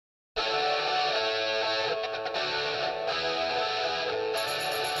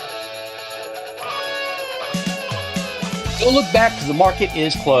Don't look back because the market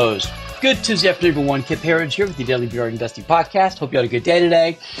is closed. Good Tuesday afternoon, everyone. Kip Herriage here with the Daily VRA Investing Podcast. Hope you had a good day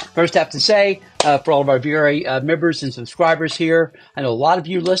today. First, I have to say, for all of our VRA members and subscribers here, I know a lot of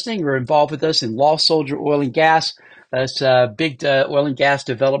you listening are involved with us in Lost Soldier Oil and Gas. That's a big oil and gas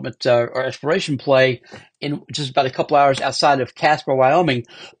development or exploration play in just about a couple hours outside of Casper, Wyoming.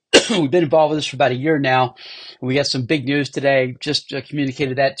 We've been involved with this for about a year now. We got some big news today. Just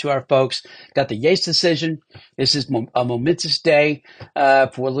communicated that to our folks. Got the Yates decision. This is a momentous day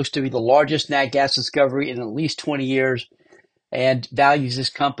for what looks to be the largest nat gas discovery in at least 20 years, and values this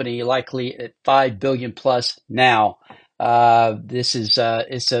company likely at $5 billion plus now. This is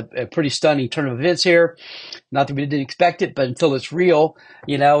it's a pretty stunning turn of events here. Not that we didn't expect it, but until it's real,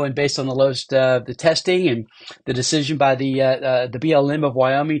 and based on the testing and the decision by the BLM of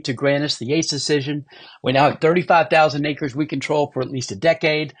Wyoming to grant us the Yates decision, we now have 35,000 acres we control for at least a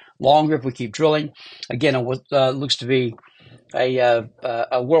decade, longer if we keep drilling. Again, on what looks to be a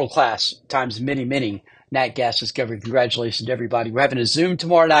world class times many nat gas discovery. Congratulations to everybody. We're having a Zoom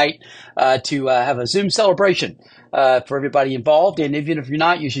tomorrow night to have a Zoom celebration for everybody involved. And even if you're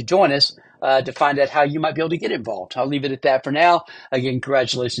not, you should join us to find out how you might be able to get involved. I'll leave it at that for now. Again,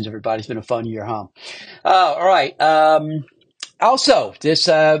 congratulations, everybody. It's been a fun year, huh? All right. Also, this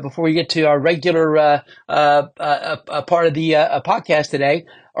before we get to our regular part of the podcast today,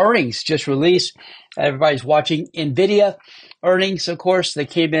 earnings just released. Everybody's watching NVIDIA earnings. Of course, they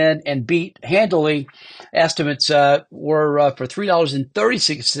came in and beat handily. Estimates were for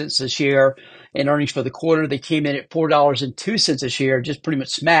 $3.36 a share in earnings for the quarter. They came in at $4.02 a share, just pretty much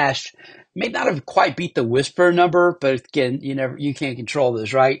smashed. May not have quite beat the whisper number, but again, you can't control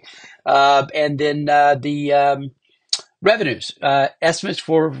those, right? And then the revenues, estimates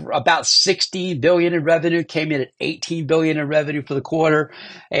for about $60 billion in revenue came in at $18 billion in revenue for the quarter.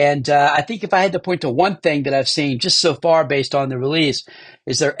 And I think if I had to point to one thing that I've seen just so far based on the release,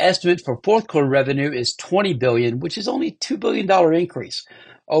 is their estimate for fourth quarter revenue is $20 billion, which is only a $2 billion increase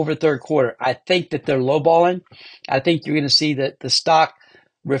over third quarter. I think that they're lowballing. I think you're going to see that the stock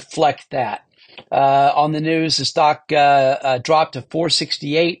reflect that. On the news, the stock dropped to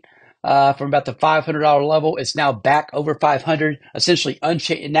 468. From about the $500 level. It's now back over 500, essentially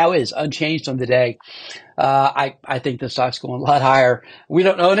unchanged. It now is unchanged on the day. I think the stock's going a lot higher. We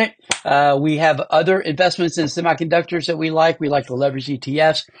don't own it. We have other investments in semiconductors that we like. We like the leverage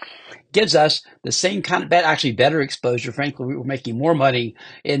ETFs. Gives us the same kind of actually better exposure. Frankly, we're making more money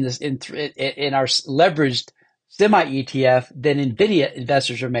in our leveraged semi ETF than NVIDIA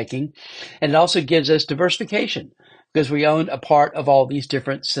investors are making. And it also gives us diversification, because we own a part of all these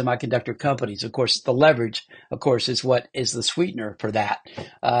different semiconductor companies. Of course, the leverage, is what is the sweetener for that,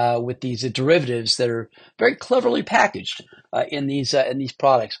 with these derivatives that are very cleverly packaged in these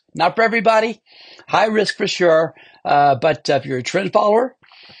products. Not for everybody, high risk for sure, but if you're a trend follower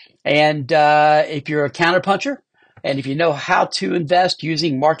and if you're a counterpuncher, and if you know how to invest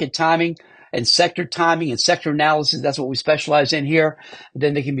using market timing and sector analysis, that's what we specialize in here,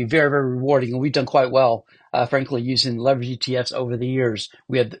 then they can be very, very rewarding. And we've done quite well, frankly, using leverage ETFs over the years.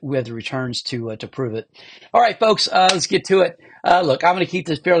 We have the returns to prove it. All right, folks, let's get to it. Look, I'm going to keep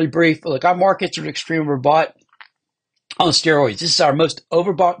this fairly brief. Look, our markets are extremely overbought on steroids. This is our most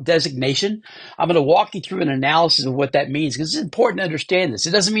overbought designation. I'm going to walk you through an analysis of what that means, because it's important to understand this.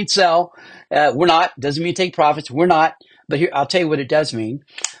 It doesn't mean sell. We're not. It doesn't mean take profits. We're not. But here, I'll tell you what it does mean.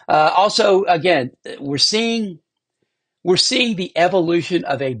 Also, again, we're seeing the evolution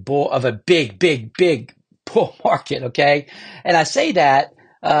of a big bull market. Okay, and I say that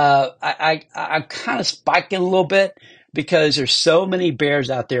I'm kind of spiking a little bit because there's so many bears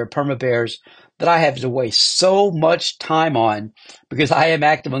out there, perma bears, that I have to waste so much time on because I am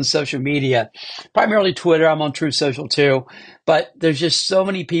active on social media, primarily Twitter. I'm on Truth Social too, but there's just so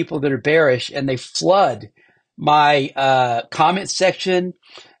many people that are bearish, and they flood my comment section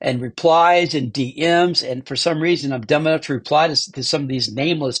and replies and DMs. And for some reason, I'm dumb enough to reply to some of these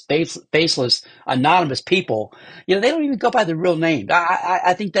nameless, faceless, anonymous people. They don't even go by their real name.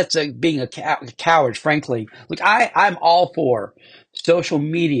 I think that's being a coward, frankly. Look, I'm all for social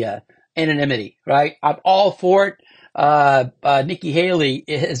media anonymity, right? I'm all for it. Nikki Haley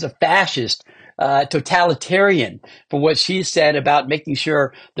is a fascist, totalitarian for what she said about making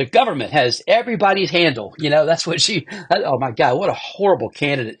sure the government has everybody's handle. That's what oh my God, what a horrible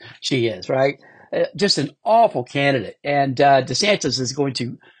candidate she is, right? Just an awful candidate. And DeSantis is going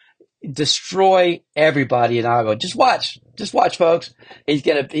to destroy everybody in Iowa. Just watch, folks. He's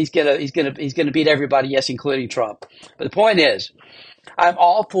gonna beat everybody, yes, including Trump. But the point is, I'm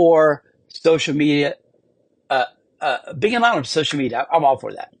all for social media, being allowed on social media. I'm all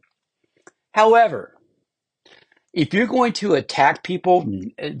for that. However, if you're going to attack people,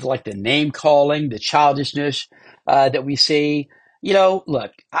 like the name calling, the childishness that we see,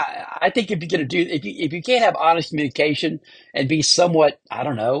 look, I think if you're going to do, if you can't have honest communication and be somewhat, I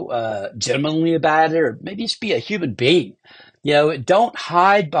don't know, gentlemanly about it, or maybe just be a human being, don't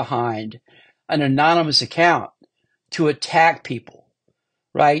hide behind an anonymous account to attack people,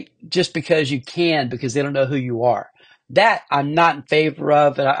 right? Just because you can, because they don't know who you are. That I'm not in favor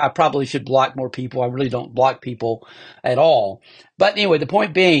of, and I probably should block more people. I really don't block people at all. But anyway, the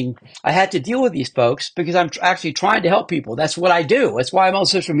point being, I had to deal with these folks because I'm actually trying to help people. That's what I do. That's why I'm on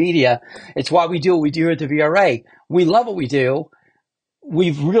social media. It's why we do what we do here at the VRA. We love what we do.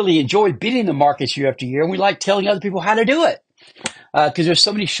 We've really enjoyed beating the markets year after year, and we like telling other people how to do it. Because there's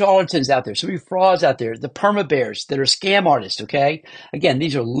so many charlatans out there, so many frauds out there, the perma bears that are scam artists, okay? Again,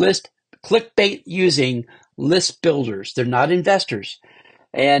 these are clickbait using list builders. They're not investors.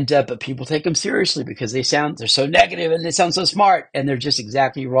 And but people take them seriously because they're so negative and they sound so smart, and they're just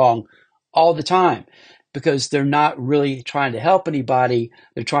exactly wrong all the time because they're not really trying to help anybody.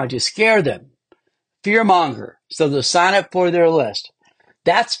 They're trying to scare them, fearmonger, so they'll sign up for their list.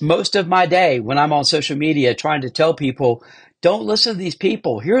 That's most of my day when I'm on social media trying to tell people, don't listen to these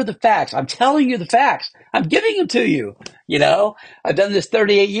people. Here are the facts. I'm telling you the facts. I'm giving them to you. I've done this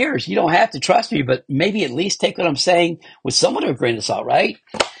 38 years. You don't have to trust me, but maybe at least take what I'm saying with somewhat of a grain of salt, right?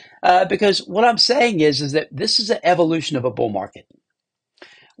 Because what I'm saying is that this is an evolution of a bull market.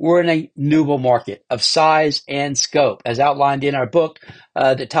 We're in a new bull market of size and scope, as outlined in our book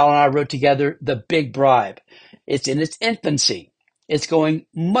that Tyler and I wrote together, The Big Bribe. It's in its infancy. It's going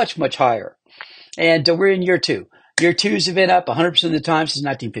much, much higher. And we're in year two. Year twos have been up 100% of the time since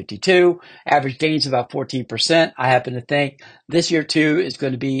 1952. Average gains about 14%. I happen to think this year two is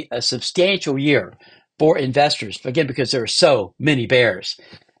going to be a substantial year for investors. Again, because there are so many bears.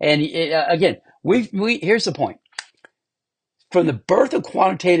 And again, here's the point. From the birth of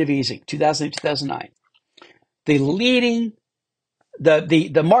quantitative easing, 2008, 2009,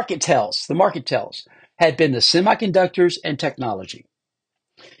 the market tells had been the semiconductors and technology.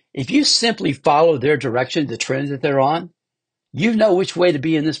 If you simply follow their direction, the trend that they're on, you know which way to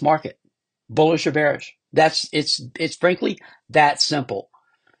be in this market, bullish or bearish. It's frankly that simple.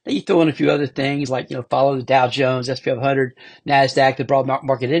 Then you throw in a few other things like, follow the Dow Jones, S&P 500, NASDAQ, the broad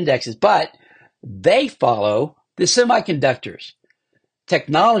market indexes, but they follow the semiconductors.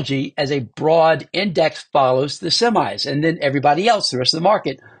 Technology as a broad index follows the semis, and then everybody else, the rest of the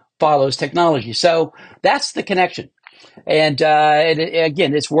market, follows technology. So that's the connection. And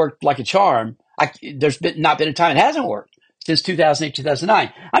again, it's worked like a charm. There's not been a time it hasn't worked since 2008,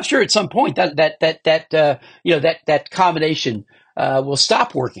 2009. I'm sure at some point that combination will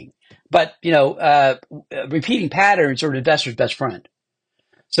stop working. But repeating patterns are an investor's best friend.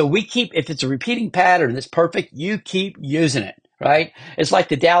 So if it's a repeating pattern that's perfect, you keep using it, right? It's like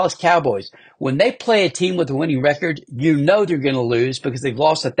the Dallas Cowboys. When they play a team with a winning record, you know they're going to lose because they've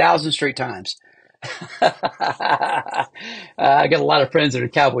lost 1,000 straight times. I got a lot of friends that are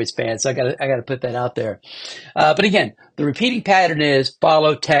Cowboys fans, so I got to put that out there. But again, the repeating pattern is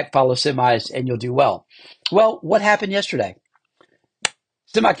follow tech, follow semis, and you'll do well. Well, what happened yesterday?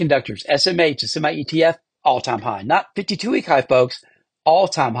 Semiconductors, SMH, the semi ETF, all-time high. Not 52-week high, folks,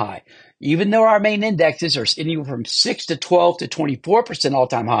 all-time high. Even though our main indexes are anywhere from 6 to 12 to 24%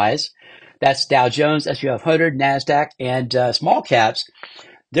 all-time highs, that's Dow Jones, S&P 500, NASDAQ, and small caps,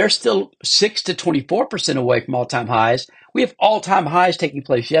 they're still 6 to 24% away from all-time highs. We have all-time highs taking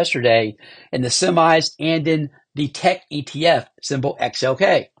place yesterday in the semis and in the tech ETF, symbol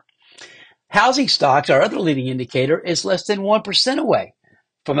XLK. Housing stocks, our other leading indicator, is less than 1% away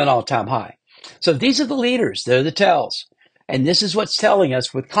from an all-time high. So these are the leaders. They're the tells. And this is what's telling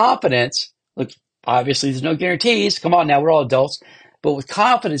us with confidence. Look, obviously there's no guarantees. Come on now, we're all adults. But with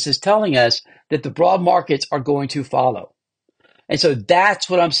confidence is telling us that the broad markets are going to follow. And so that's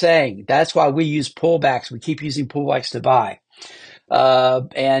what I'm saying. That's why we use pullbacks. We keep using pullbacks to buy.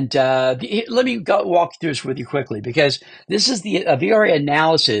 Let me walk through this with you quickly because this is the VRA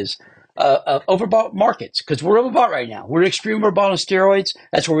analysis of overbought markets because we're overbought right now. We're extreme overbought on steroids.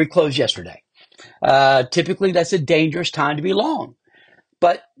 That's where we closed yesterday. Typically, that's a dangerous time to be long.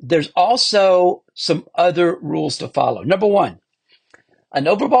 But there's also some other rules to follow. Number one, an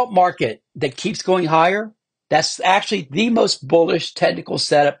overbought market that keeps going higher, that's actually the most bullish technical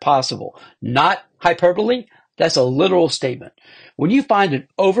setup possible. Not hyperbole. That's a literal statement. When you find an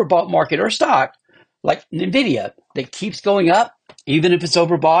overbought market or stock like NVIDIA that keeps going up, even if it's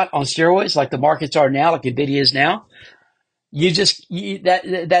overbought on steroids like the markets are now, like NVIDIA is now,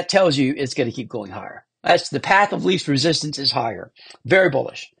 that tells you it's going to keep going higher. That's the path of least resistance is higher. Very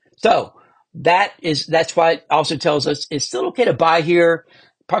bullish. So That's why it also tells us it's still okay to buy here.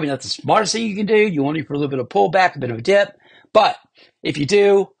 Probably not the smartest thing you can do. You want it for a little bit of pullback, a bit of a dip. But if you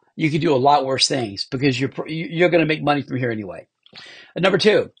do, you can do a lot worse things because you're going to make money from here anyway. And number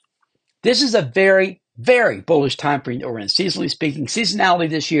two, this is a very, very bullish time frame that we're in. Seasonally speaking, seasonality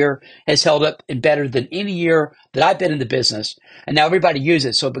this year has held up and better than any year that I've been in the business. And now everybody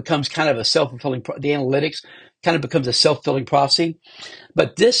uses it, so it becomes kind of a self-fulfilling. The analytics kind of becomes a self-fulfilling prophecy.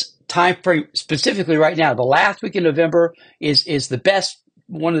 But this time frame, specifically right now, the last week in November is the best,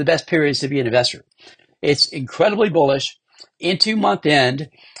 one of the best periods to be an investor. It's incredibly bullish into month end,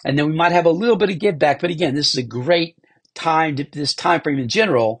 and then we might have a little bit of give back. But again, this is a great time. This time frame in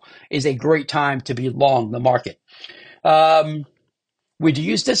general is a great time to be long the market. We do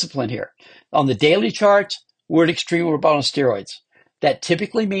use discipline here. On the daily charts, we're at extreme overbought on steroids. That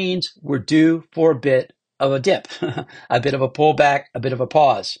typically means we're due for a bit of a dip, a bit of a pullback, a bit of a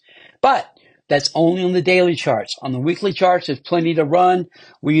pause. But that's only on the daily charts. On the weekly charts, there's plenty to run.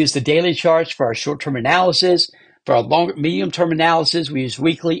 We use the daily charts for our short-term analysis. For our longer, medium-term analysis, we use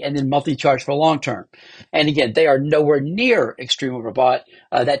weekly and then monthly charts for long-term. And again, they are nowhere near extreme overbought.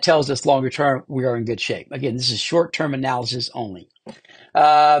 That tells us longer-term we are in good shape. Again, this is short-term analysis only.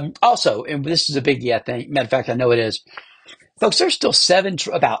 Also, and this is a biggie, I think. Matter of fact, I know it is. Folks, there's still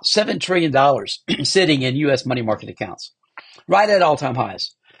about $7 trillion sitting in U.S. money market accounts, right at all-time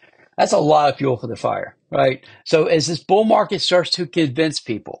highs. That's a lot of fuel for the fire, right? So as this bull market starts to convince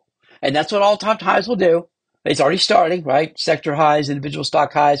people, and that's what all-time highs will do. It's already starting, right? Sector highs, individual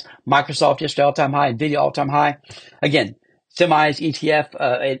stock highs, Microsoft yesterday all-time high, NVIDIA all-time high. Again, semis,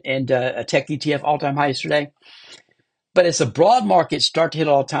 ETF, and a tech ETF all-time high yesterday. But as the broad markets start to hit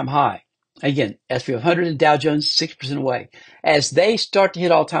all-time high, again, S&P 500 and Dow Jones 6% away. As they start to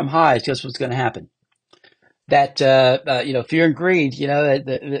hit all-time highs, guess what's going to happen? That fear and greed,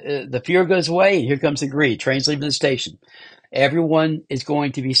 the fear goes away, and here comes the greed. Trains leaving the station. Everyone is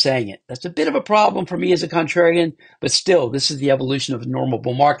going to be saying it. That's a bit of a problem for me as a contrarian, but still, this is the evolution of a normal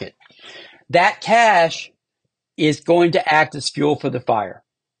bull market. That cash is going to act as fuel for the fire.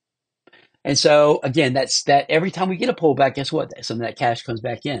 And so, again, that's that every time we get a pullback, guess what? Some of that cash comes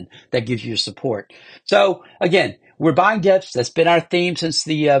back in. That gives you your support. So, again, we're buying dips. That's been our theme since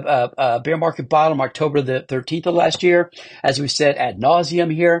the bear market bottom, October the 13th of last year, as we said ad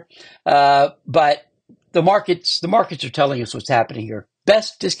nauseum here. But the markets are telling us what's happening here.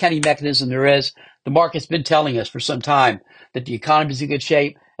 Best discounting mechanism there is. The market's been telling us for some time that the economy is in good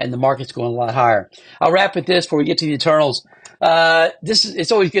shape and the market's going a lot higher. I'll wrap with this before we get to the internals.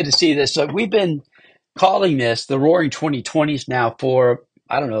 It's always good to see this. So we've been calling this the Roaring 2020s now for,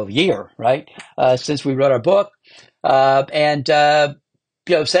 I don't know, a year, right? Since we wrote our book. Saying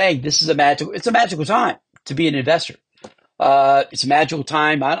this is it's a magical time to be an investor. It's a magical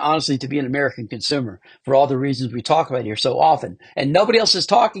time, honestly, to be an American consumer for all the reasons we talk about here so often. And nobody else is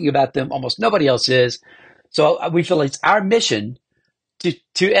talking about them. Almost nobody else is. So we feel it's our mission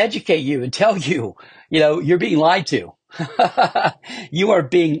to educate you and tell you, you're being lied to. You are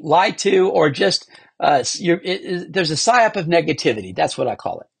being lied to, or just there's a psyop of negativity. That's what I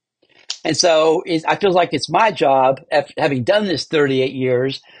call it. And so I feel like it's my job, having done this 38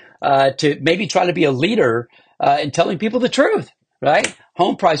 years, to maybe try to be a leader in telling people the truth, right?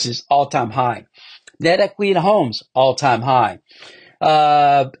 Home prices, all-time high. Net equity in homes, all-time high.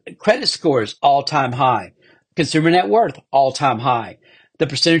 Credit scores, all-time high. Consumer net worth, all-time high. The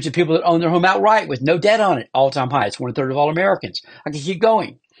percentage of people that own their home outright with no debt on it, all-time high. It's 1/3 of all Americans. I can keep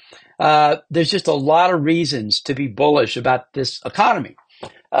going. There's just a lot of reasons to be bullish about this economy.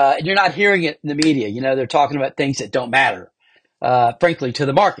 And you're not hearing it in the media. They're talking about things that don't matter, frankly, to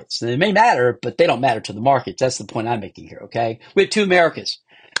the markets. They may matter, but they don't matter to the markets. That's the point I'm making here, okay? We have two Americas.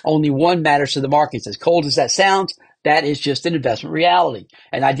 Only one matters to the markets. As cold as that sounds, that is just an investment reality.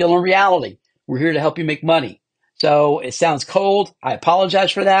 And I deal in reality. We're here to help you make money. So it sounds cold. I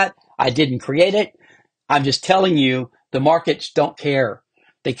apologize for that. I didn't create it. I'm just telling you the markets don't care.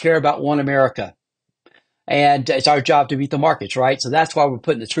 They care about one America. And it's our job to beat the markets, right? So that's why we're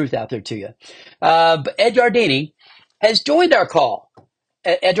putting the truth out there to you. But Ed Yardeni has joined our call.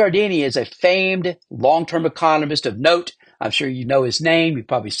 Ed Yardeni is a famed long-term economist of note. I'm sure you know his name. You've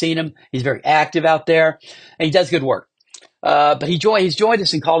probably seen him. He's very active out there, and he does good work. But he's joined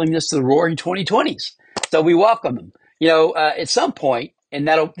us in calling this the Roaring 2020s. So we welcome him. At some point, and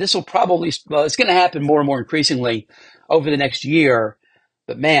it's going to happen more and more increasingly over the next year.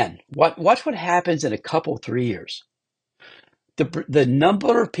 But man, watch what happens in a couple, 3 years. The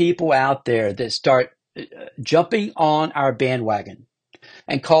number of people out there that start jumping on our bandwagon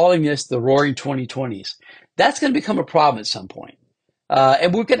and calling this the Roaring 2020s, that's going to become a problem at some point.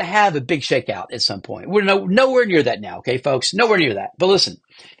 And we're going to have a big shakeout at some point. We're nowhere near that now, okay, folks? Nowhere near that. But listen,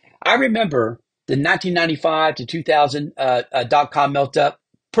 I remember the 1995 to 2000 dot-com melt up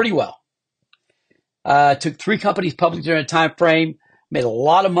pretty well. Took 3 companies public during a time frame, made a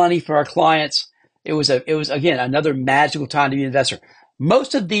lot of money for our clients. It was again another magical time to be an investor.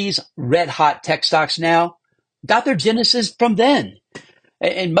 Most of these red hot tech stocks now got their genesis from then,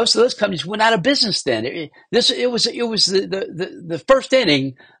 and most of those companies went out of business then. It was the first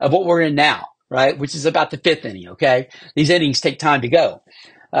inning of what we're in now, right? Which is about the 5th inning. Okay, these innings take time to go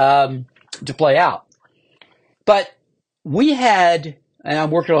to play out, but we had, and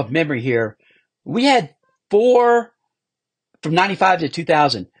I'm working off memory here, we had 4 from 95 to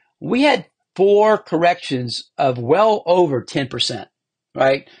 2000. We had 4 corrections of well over 10%,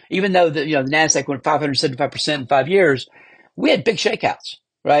 right? Even though the NASDAQ went 575% in 5 years, we had big shakeouts,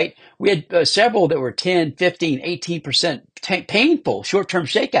 right? We had several that were 10, 15, 18% painful short-term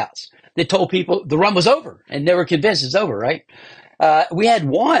shakeouts that told people the run was over and they were convinced it's over, right? We had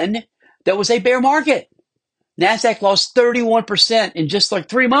one that was a bear market. NASDAQ lost 31% in just like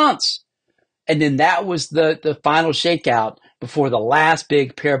 3 months. And then that was the final shakeout before the last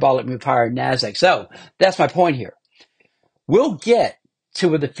big parabolic move higher in NASDAQ. So that's my point here. We'll get to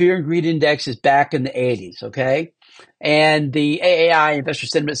where the fear and greed index is back in the 80s, okay? And the AAI Investor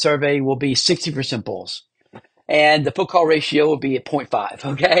Sentiment Survey will be 60% bulls. And the put call ratio will be at 0.5,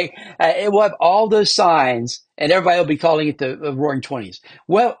 okay? It will have all those signs, and everybody will be calling it the roaring 20s.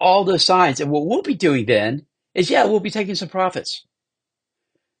 We'll have all those signs, and what we'll be doing then is, we'll be taking some profits.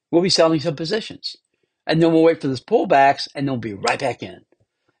 We'll be selling some positions. And then we'll wait for those pullbacks, and then we'll be right back in.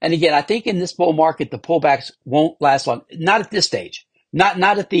 And again, I think in this bull market, the pullbacks won't last long. Not at this stage. Not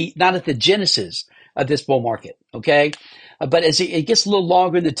at the genesis of this bull market, okay? But as it gets a little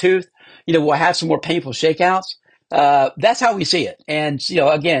longer in the tooth, we'll have some more painful shakeouts. That's how we see it. And,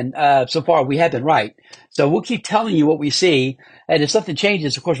 again, so far we have been right. So we'll keep telling you what we see. And if something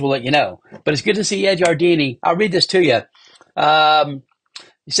changes, of course, we'll let you know. But it's good to see Ed Yardini. I'll read this to you.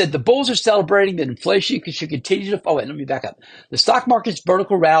 He said the bulls are celebrating that inflation should continue to fall. Wait, let me back up. The stock market's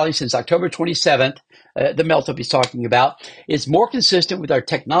vertical rally since October 27th, the melt-up he's talking about, is more consistent with our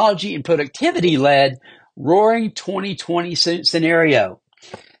technology and productivity-led roaring 2020 scenario.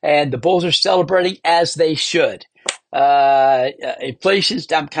 And the bulls are celebrating as they should. Inflation's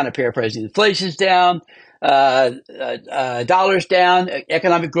down. I'm kind of paraphrasing. Inflation's down. Dollars down.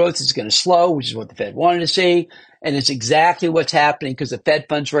 Economic growth is going to slow, which is what the Fed wanted to see. And it's exactly what's happening because the Fed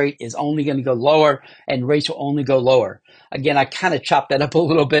funds rate is only going to go lower and rates will only go lower. Again, I kind of chopped that up a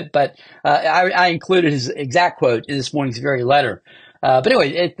little bit, but I included his exact quote in this morning's very letter. But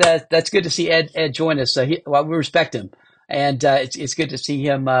anyway, that's good to see Ed join us. We respect him. And it's good to see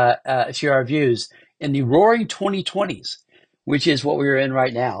him share our views in the roaring 2020s, which is what we're in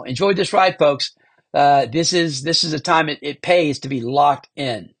right now. Enjoy this ride, folks. This is a time it pays to be locked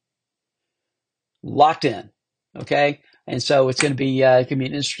in. Locked in. Okay, and so it's going to be an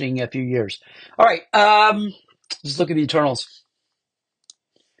interesting few years. All right, let's look at the internals.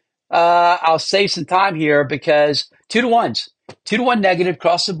 I'll save some time here because 2-to-1s, 2-to-1 negative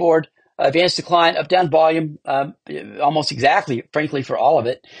across the board. Advanced decline, up down volume, almost exactly, frankly, for all of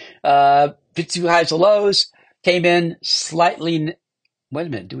it. 52 highs to lows came in slightly. Wait a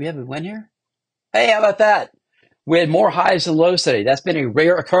minute, do we have a win here? Hey, how about that? We had more highs than lows today. That's been a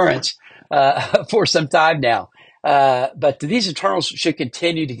rare occurrence for some time now. But these internals should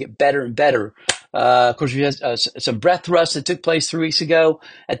continue to get better and better. Of course, we had some breath thrusts that took place 3 weeks ago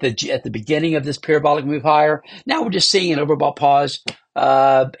at the beginning of this parabolic move higher. Now we're just seeing an overbought pause.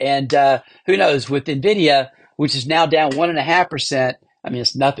 And who knows, with NVIDIA, which is now down 1.5%. I mean,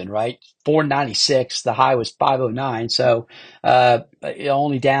 it's nothing, right? 496. The high was 509. So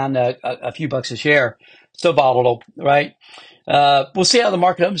only down a few bucks a share. So volatile, right? We'll see how the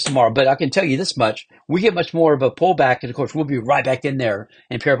market opens tomorrow, but I can tell you this much. We get much more of a pullback, and of course, we'll be right back in there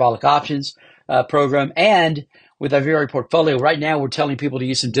in parabolic options program. And with our VRA portfolio, right now, we're telling people to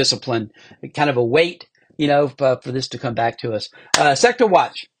use some discipline, kind of a wait, for this to come back to us. Sector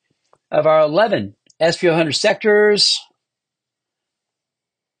watch of our 11 S&P 500 sectors.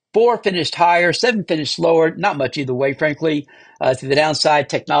 4 finished higher, 7 finished lower. Not much either way, frankly. To the downside,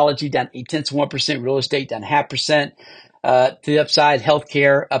 technology down 0.8%, real estate down 0.5%. To the upside,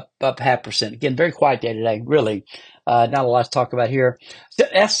 healthcare up 0.5%. Again, very quiet day today, really. Not a lot to talk about here.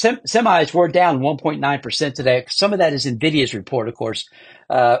 Semis were down 1.9% today. Some of that is NVIDIA's report, of course,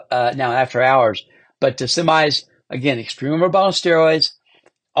 now after hours. But the semis, again, extreme overbought on steroids.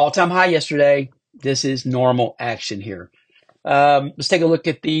 All-time high yesterday. This is normal action here. Let's take a look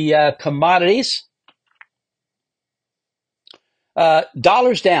at the commodities.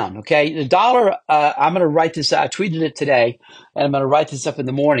 Dollar's down. Okay. The dollar, I'm going to write this. I tweeted it today and I'm going to write this up in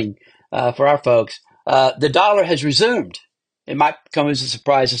the morning, for our folks. The dollar has resumed. It might come as a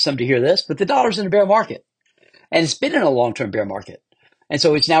surprise to some to hear this, but the dollar's in a bear market and it's been in a long-term bear market. And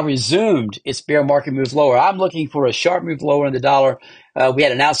so it's now resumed its bear market move lower. I'm looking for a sharp move lower in the dollar. We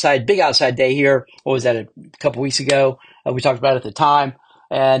had an big outside day here. What was that, a couple weeks ago? We talked about it at the time.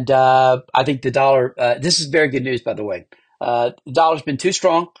 And I think the dollar, this is very good news, by the way. The dollar's been too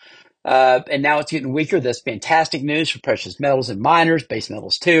strong. And now it's getting weaker. That's fantastic news for precious metals and miners, base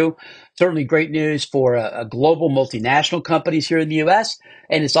metals too. Certainly great news for global multinational companies here in the U.S.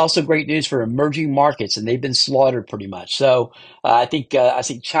 And it's also great news for emerging markets, and they've been slaughtered pretty much. So I think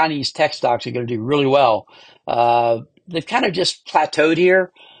Chinese tech stocks are going to do really well. They've kind of just plateaued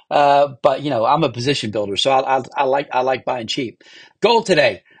here. But I'm a position builder, so I like buying cheap. Gold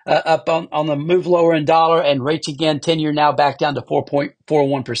today. Up on the move lower in dollar, and rates again, 10-year now back down to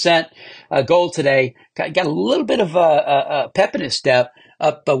 4.41%. Gold today got a little bit of a pep in its step,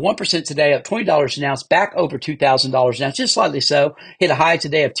 up 1% today, up $20 an ounce, back over $2,000 an ounce, just slightly so. Hit a high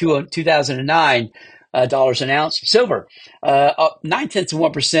today of 2009 dollars an ounce. Silver up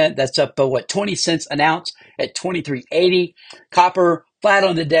 0.9%. That's up 20 cents an ounce at 23.80. Copper flat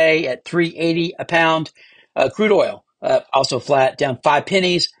on the day at 3.80 a pound. Crude oil also flat, down 5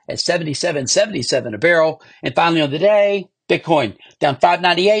 pennies at 77.77 a barrel. And finally on the day, Bitcoin down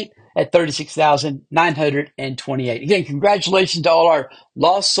 5.98 at 36,928. Again, congratulations to all our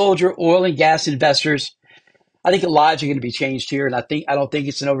lost soldier oil and gas investors. I think lives are going to be changed here, and I don't think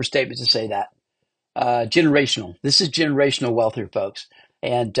it's an overstatement to say that. Generational. This is generational wealth here, folks.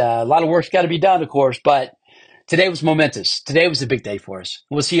 And a lot of work's got to be done, of course, but today was momentous. Today was a big day for us.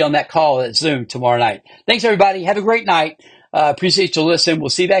 We'll see you on that call at Zoom tomorrow night. Thanks, everybody. Have a great night. Appreciate you listening. We'll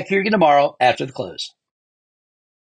see you back here again tomorrow after the close.